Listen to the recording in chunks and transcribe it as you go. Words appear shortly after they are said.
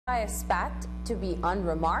Espat to be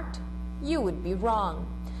unremarked, you would be wrong.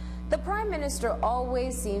 The Prime Minister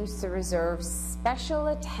always seems to reserve special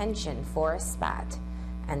attention for Espat,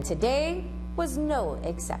 and today was no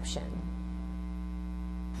exception.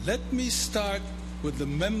 Let me start with the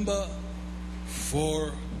member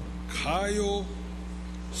for Cayo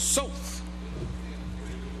South.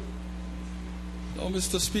 Now,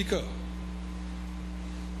 Mr. Speaker,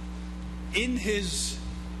 in his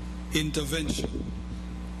intervention,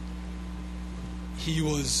 he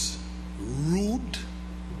was rude,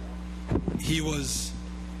 he was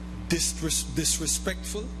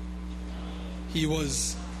disrespectful, he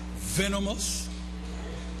was venomous,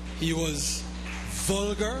 he was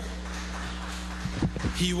vulgar,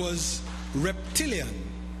 he was reptilian.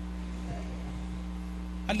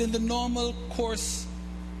 And in the normal course,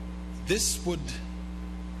 this would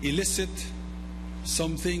elicit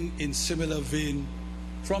something in similar vein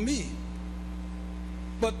from me.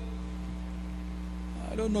 But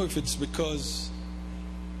I don't know if it's because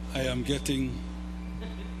I am getting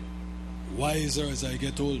wiser as I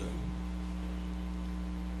get older.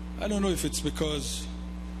 I don't know if it's because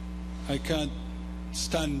I can't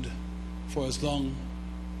stand for as long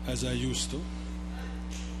as I used to.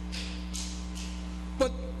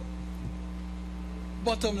 But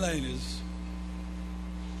bottom line is,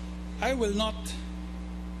 I will not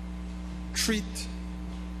treat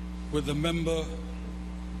with the member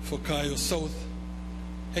for Cayo South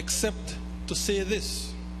except to say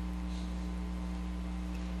this.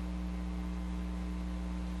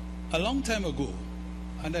 A long time ago,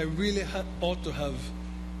 and I really ought to have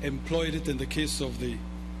employed it in the case of the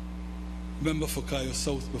member for Cayo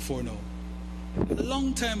South before now. A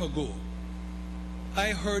long time ago, I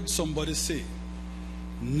heard somebody say,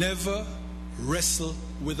 never wrestle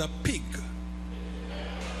with a pig.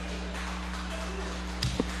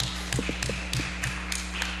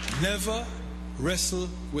 Never wrestle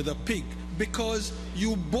with a pig, because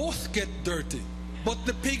you both get dirty, but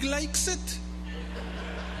the pig likes it.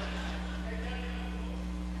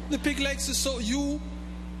 The pig likes it, so you,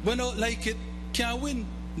 when you like it, can't win.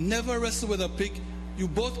 Never wrestle with a pig. You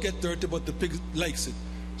both get dirty, but the pig likes it.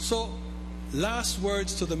 So, last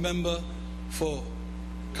words to the member for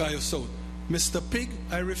Cayo South. Mr. Pig,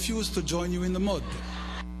 I refuse to join you in the mud.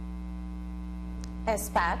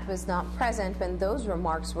 Espat was not present when those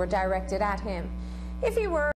remarks were directed at him. If he were